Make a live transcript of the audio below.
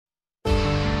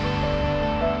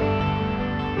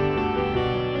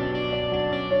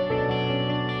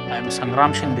am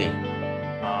Sangram Shinde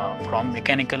from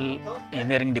Mechanical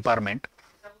Engineering Department.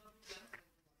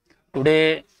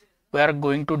 Today we are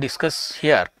going to discuss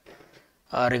here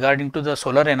regarding to the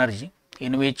solar energy,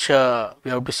 in which we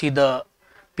have to see the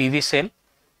PV cell.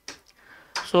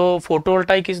 So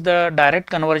photovoltaic is the direct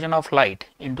conversion of light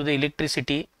into the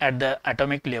electricity at the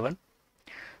atomic level.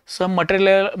 Some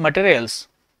materials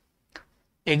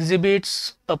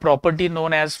exhibits a property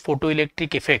known as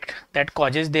photoelectric effect that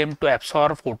causes them to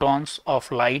absorb photons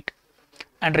of light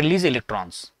and release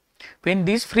electrons. When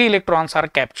these free electrons are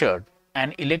captured,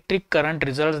 an electric current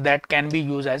results that can be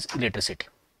used as electricity.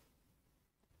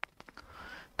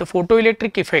 The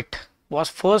photoelectric effect was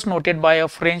first noted by a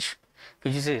French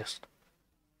physicist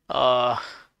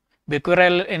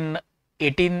Becquerel in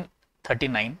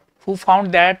 1839, who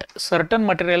found that certain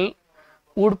material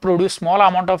would produce small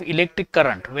amount of electric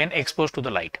current when exposed to the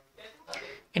light.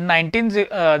 In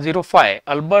 1905,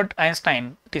 Albert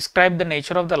Einstein described the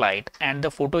nature of the light and the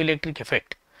photoelectric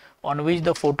effect on which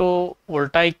the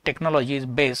photovoltaic technology is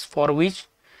based, for which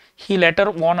he later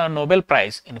won a Nobel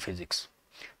Prize in physics.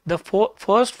 The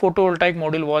first photovoltaic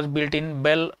module was built in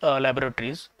Bell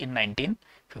Laboratories in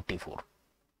 1954.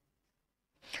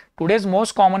 Today's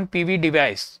most common PV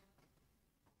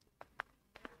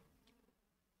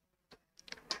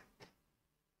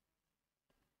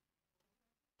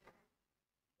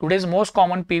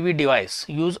device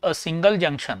use a single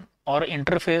junction or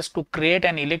interface to create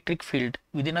an electric field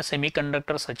within a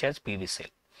semiconductor such as PV cell.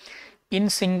 In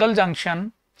single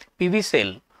junction PV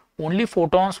cell, only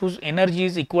photons whose energy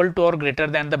is equal to or greater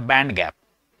than the band gap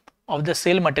of the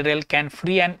cell material can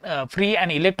free an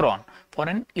electron for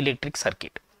an electric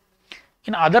circuit.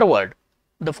 In other words,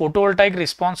 the photovoltaic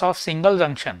response of single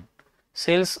junction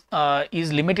cells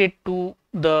is limited to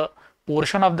the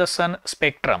portion of the sun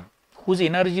spectrum whose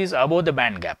energy is above the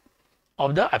band gap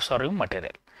of the absorbing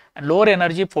material, and lower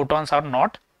energy photons are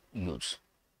not used.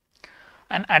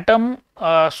 An atom,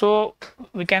 so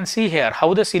we can see here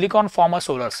how the silicon form a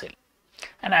solar cell.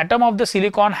 An atom of the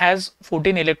silicon has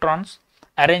 14 electrons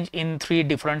arranged in 3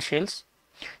 different shells.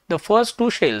 The first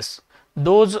 2 shells,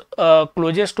 those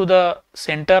closest to the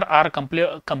center, are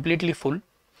completely full.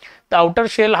 The outer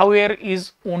shell, however,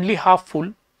 is only half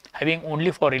full, having only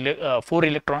 4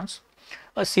 electrons.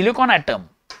 A silicon atom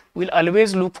will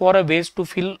always look for a ways to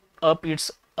fill up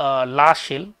its last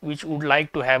shell, which would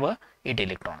like to have 8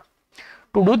 electrons.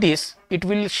 To do this, it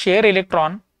will share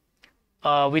electron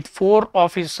with 4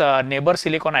 of its neighbor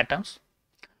silicon atoms.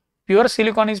 Pure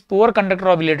silicon is poor conductor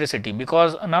of electricity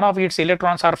because none of its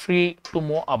electrons are free to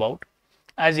move about,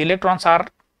 as electrons are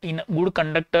in good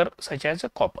conductor such as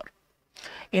copper.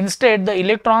 Instead, the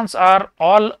electrons are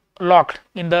all locked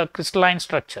in the crystalline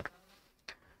structure.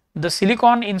 The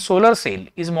silicon in solar cell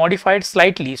is modified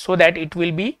slightly so that it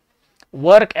will be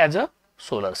work as a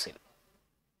solar cell.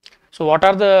 So what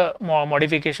are the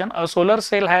modification? A solar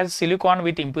cell has silicon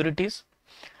with impurities.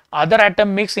 Other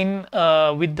atom mix in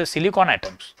with the silicon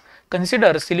atoms.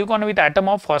 Consider silicon with atom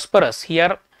of phosphorus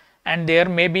here, and there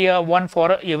may be a 1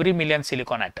 for every million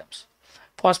silicon atoms.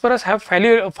 Phosphorus have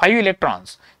 5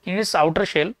 electrons in its outer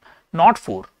shell, not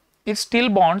 4. It still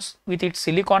bonds with its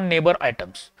silicon neighbor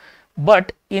atoms.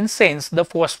 But in sense, the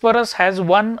phosphorus has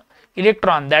 1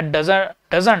 electron that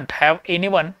doesn't have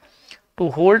anyone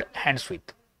to hold hands with.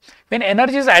 When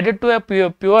energy is added to a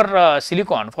pure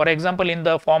silicon, for example, in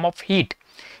the form of heat,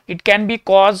 it can be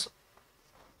cause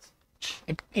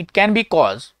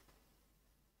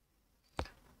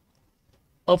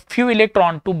a few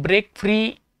electrons to break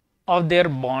free of their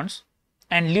bonds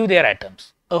and leave their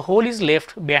atoms. A hole is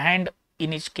left behind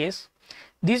in each case.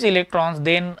 These electrons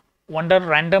then wander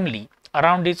randomly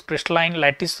around its crystalline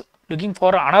lattice looking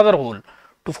for another hole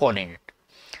to fall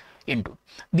into.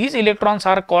 These electrons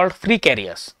are called free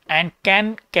carriers and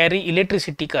can carry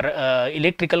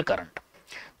electrical current.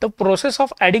 The process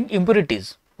of adding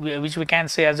impurities, which we can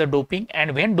say as a doping,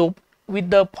 and when doped with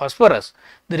the phosphorus,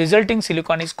 the resulting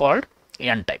silicon is called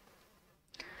N-type.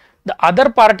 The other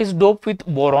part is doped with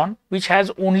boron, which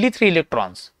has only 3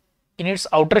 electrons in its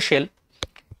outer shell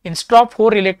instead of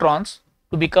 4 electrons,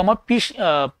 to become a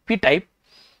p-type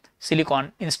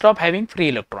silicon instead of having free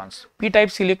electrons. P-type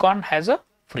silicon has a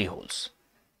free holes.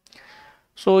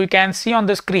 So you can see on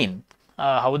the screen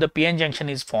how the PN junction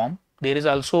is formed. There is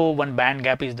also one band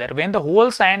gap is there. When the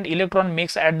holes and electron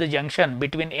mix at the junction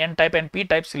between N-type and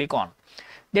P-type silicon,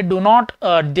 they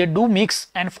do mix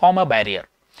and form a barrier,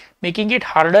 making it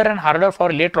harder and harder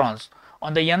for electrons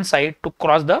on the N side to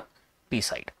cross the P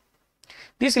side.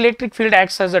 This electric field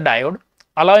acts as a diode,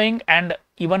 allowing and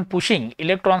even pushing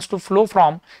electrons to flow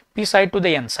from P side to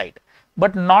the N side,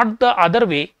 but not the other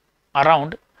way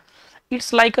around.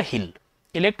 It's like a hill.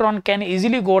 Electron can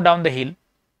easily go down the hill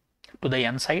to the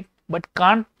n side, but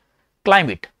can't climb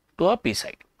it to a p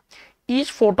side. Each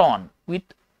photon with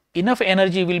enough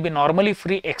energy will be normally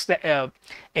free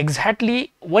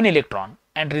exactly one electron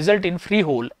and result in free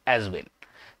hole as well.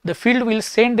 The field will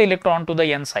send the electron to the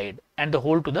n side and the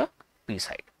hole to the p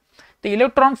side. The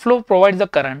electron flow provides the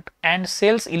current and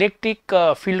cell's electric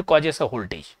field causes a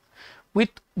voltage. With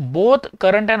both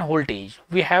current and voltage,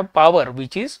 we have power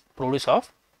which is produce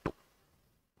of 2.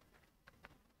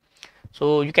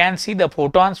 So you can see the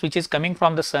photons which is coming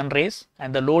from the sun rays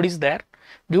and the load is there.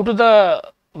 Due to the,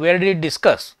 we already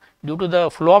discussed, due to the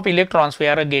flow of electrons we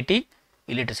are getting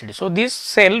electricity. So this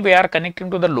cell we are connecting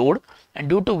to the load and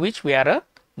due to which we are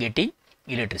getting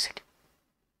electricity.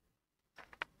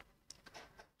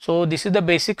 So this is the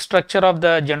basic structure of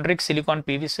the generic silicon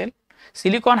PV cell.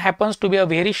 Silicon happens to be a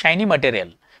very shiny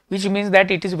material, which means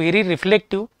that it is very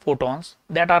reflective. Photons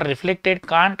that are reflected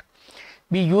can't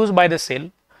be used by the cell.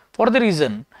 For the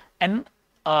reason an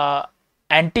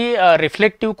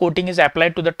anti-reflective coating is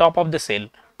applied to the top of the cell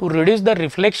to reduce the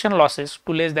reflection losses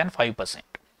to less than 5%.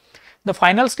 The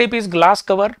final step is glass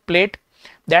cover plate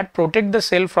that protect the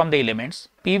cell from the elements.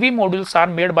 PV modules are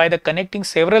made by the connecting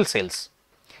several cells,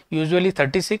 usually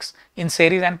 36 in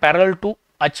series and parallel to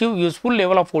achieve useful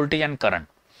level of voltage and current,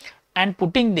 and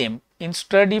putting them in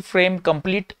sturdy frame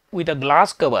complete with a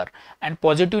glass cover and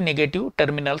positive negative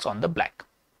terminals on the back.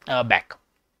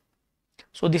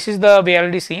 So this is the we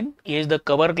already seen. A is the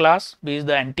cover glass, B is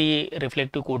the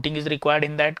anti-reflective coating is required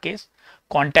in that case.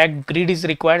 Contact grid is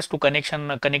required to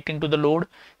connecting to the load.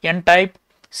 N type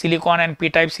silicon and P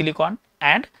type silicon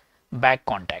and back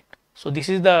contact. So this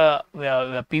is the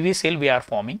PV cell we are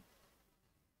forming.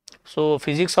 So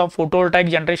physics of photovoltaic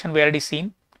generation we already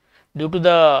seen. Due to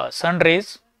the sun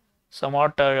rays,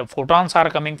 somewhat photons are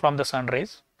coming from the sun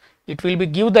rays. It will be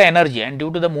give the energy, and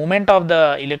due to the movement of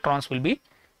the electrons will be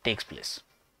takes place,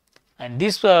 and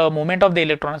this movement of the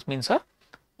electrons means a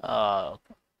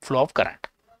flow of current.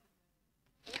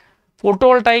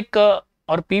 Photovoltaic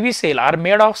or PV cell are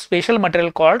made of special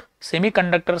material called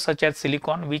semiconductors such as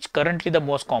silicon, which currently the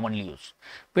most commonly used.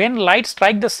 When light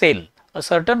strike the cell, a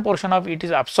certain portion of it is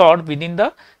absorbed within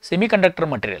the semiconductor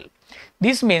material.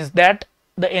 This means that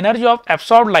the energy of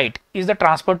absorbed light is the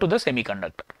transferred to the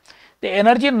semiconductor. The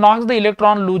energy knocks the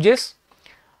electron loose,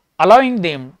 allowing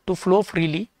them to flow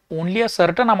freely. Only a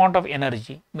certain amount of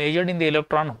energy measured in the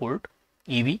electron volt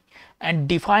EV and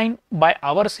defined by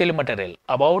our cell material,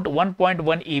 about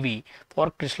 1.1 EV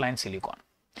for crystalline silicon,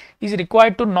 is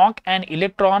required to knock an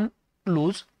electron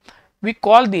loose. We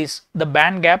call this the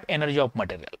band gap energy of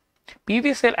material.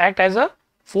 PV cell act as a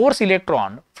force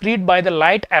electron freed by the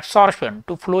light absorption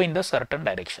to flow in the certain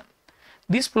direction.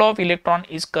 This flow of electron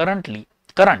is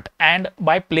current, and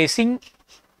by placing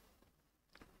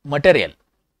material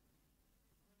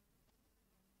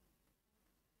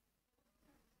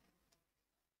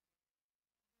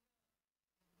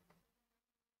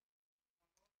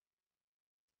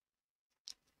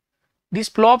this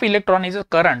flow of electron is a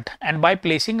current, and by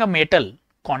placing a metal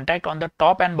contact on the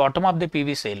top and bottom of the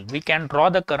PV cell, we can draw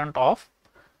the current of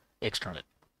external.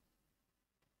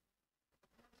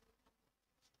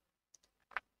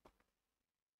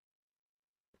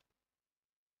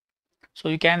 So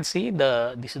you can see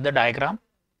this is the diagram.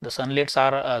 The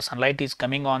sunlight is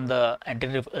coming on the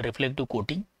anti-reflective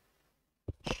coating.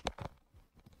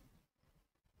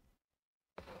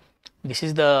 This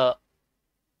is the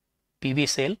PV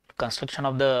cell, construction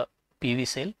of the PV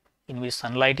cell, in which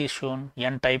sunlight is shown,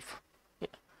 N type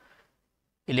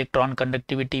electron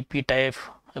conductivity, P type,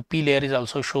 P layer is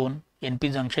also shown,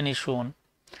 NP junction is shown,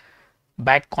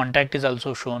 back contact is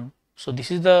also shown. So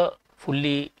this is the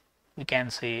fully, we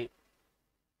can say.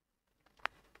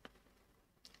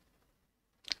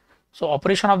 So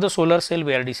operation of the solar cell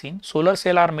we already seen. Solar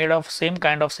cell are made of same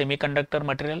kind of semiconductor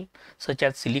material such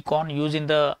as silicon used in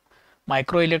the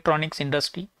microelectronics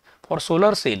industry. For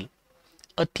solar cell,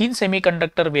 a thin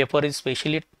semiconductor wafer is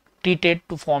specially treated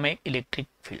to form an electric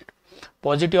field,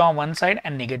 positive on one side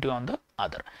and negative on the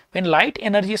other. When light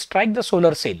energy strikes the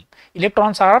solar cell,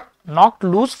 electrons are knocked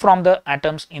loose from the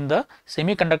atoms in the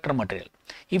semiconductor material.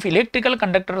 If electrical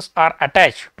conductors are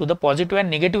attached to the positive and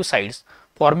negative sides,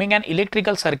 forming an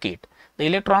electrical circuit, the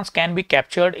electrons can be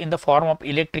captured in the form of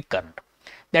electric current,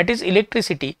 that is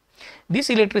electricity. This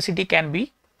electricity can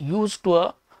be used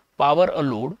to power a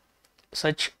load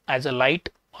such as a light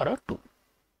or a tool.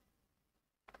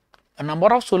 A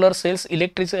number of solar cells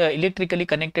electrically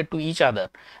connected to each other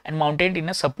and mounted in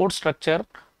a support structure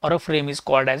or a frame is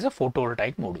called as a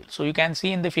photovoltaic module. So you can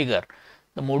see in the figure,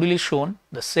 the module is shown,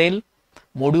 the cell,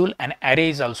 module and array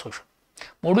is also shown.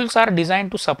 Modules are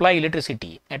designed to supply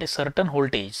electricity at a certain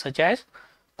voltage such as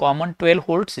common 12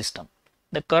 volt system.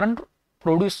 The current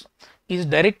produced is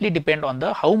directly depend on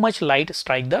the how much light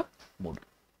strike the module.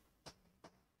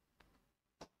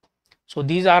 So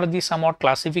these are the somewhat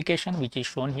classification which is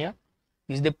shown here.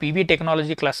 This is the PV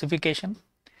technology classification,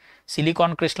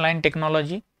 silicon crystalline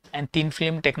technology and thin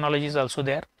film technology is also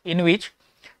there, in which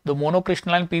the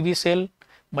monocrystalline PV cell,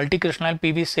 multicrystalline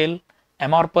PV cell,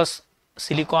 amorphous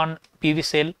silicon PV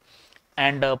cell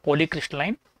and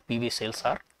polycrystalline PV cells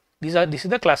are. This is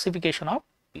the classification of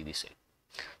PV cell.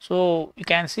 So you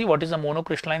can see what is the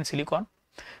monocrystalline silicon.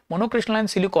 Monocrystalline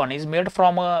silicon is made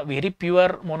from a very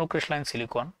pure monocrystalline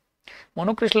silicon.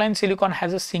 Monocrystalline silicon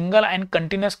has a single and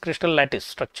continuous crystal lattice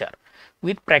structure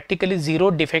with practically zero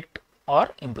defect or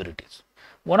impurities.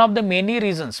 One of the many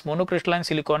reasons monocrystalline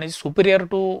silicon is superior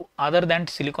to other than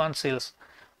silicon cells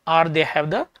are they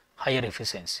have the higher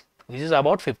efficiency, which is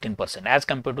about 15% as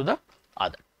compared to the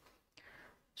other.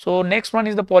 So next one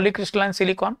is the polycrystalline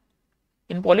silicon.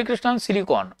 In polycrystalline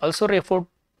silicon, also referred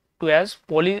to as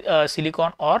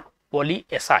polysilicon or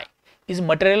poly-Si, is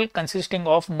material consisting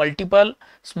of multiple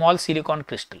small silicon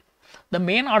crystal. The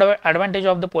main advantage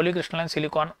of the polycrystalline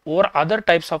silicon over other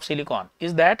types of silicon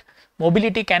is that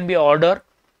mobility can be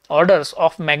orders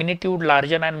of magnitude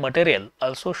larger and material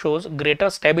also shows greater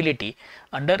stability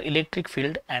under electric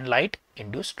field and light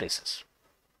induced stresses.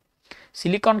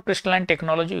 Silicon crystalline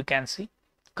technology, you can see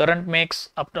current makes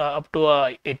up to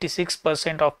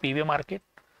 86% of PV market.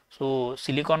 So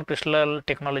silicon crystal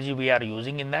technology we are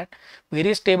using in that,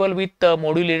 very stable with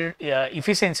modulated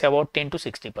efficiency about 10 to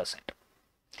 60%.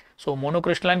 So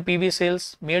monocrystalline PV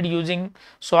cells made using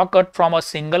saw cut from a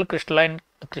single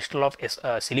crystal of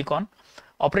silicon.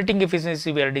 Operating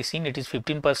efficiency we already seen, it is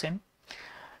 15%.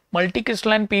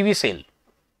 Multicrystalline PV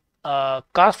cell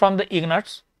cast from the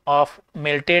ingots of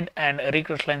melted and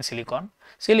recrystalline silicon.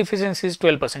 Cell efficiency is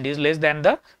 12%, is less than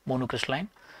the monocrystalline.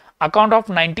 Account of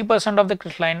 90% of the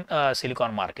crystalline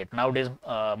silicon market. Nowadays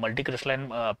multicrystalline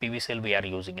PV cell we are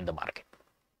using in the market.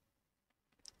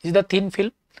 This is the thin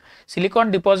film.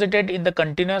 Silicon deposited in the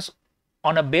continuous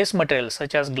on a base material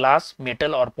such as glass,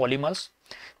 metal or polymers.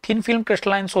 Thin film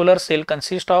crystalline solar cell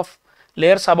consists of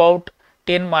layers about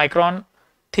 10 micron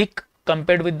thick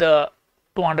compared with the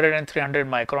 200 and 300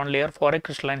 micron layer for a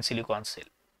crystalline silicon cell.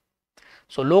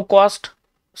 So low cost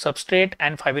substrate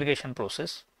and fabrication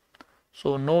process.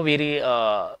 So no very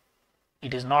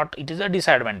it is a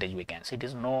disadvantage, we can say it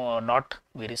is not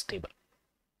very stable.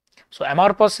 So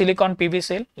amorphous silicon PV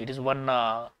cell, it is one.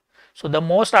 So the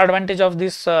most advantage of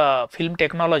this film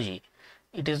technology,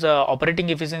 it is operating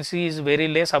efficiency is very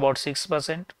less, about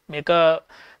 6%,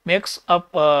 makes up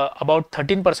about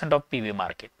 13% of PV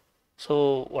market.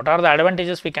 So what are the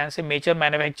advantages, we can say mature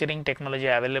manufacturing technology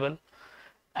available,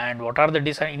 and what are the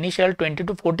initial 20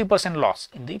 to 40% loss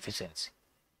in the efficiency.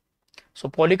 So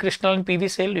polycrystalline PV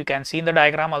cell, you can see in the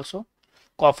diagram also,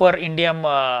 copper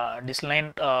indium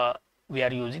disline we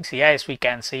are using, CIS we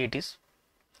can say it is.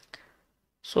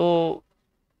 So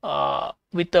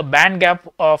with a band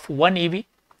gap of 1 eV,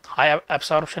 high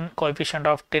absorption coefficient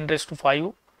of 10 raised to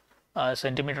 5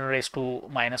 centimeter raised to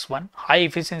 -1, high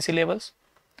efficiency levels.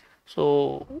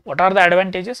 So what are the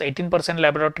advantages? 18%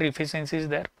 laboratory efficiency is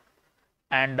there,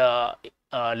 and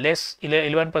less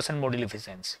 11% module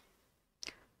efficiency.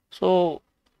 So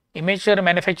immature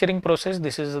manufacturing process,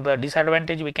 this is the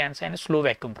disadvantage we can say, and slow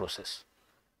vacuum process.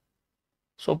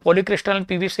 So polycrystalline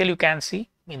PV cell, you can see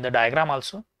in the diagram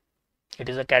also, it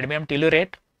is a cadmium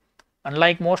tellurate.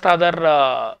 Unlike most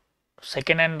other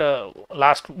second and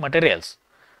last materials,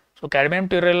 so cadmium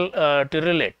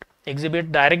tellurate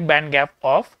exhibit direct band gap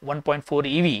of 1.4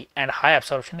 eV and high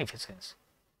absorption efficiency.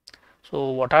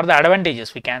 So what are the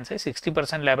advantages? We can say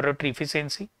 60% laboratory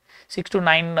efficiency, 6 to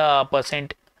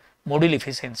 9% module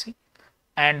efficiency,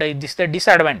 and this the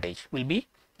disadvantage will be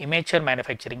immature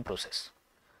manufacturing process.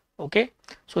 Okay,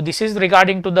 so this is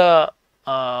regarding to the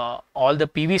all the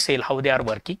PV cell, how they are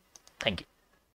working. Thank you.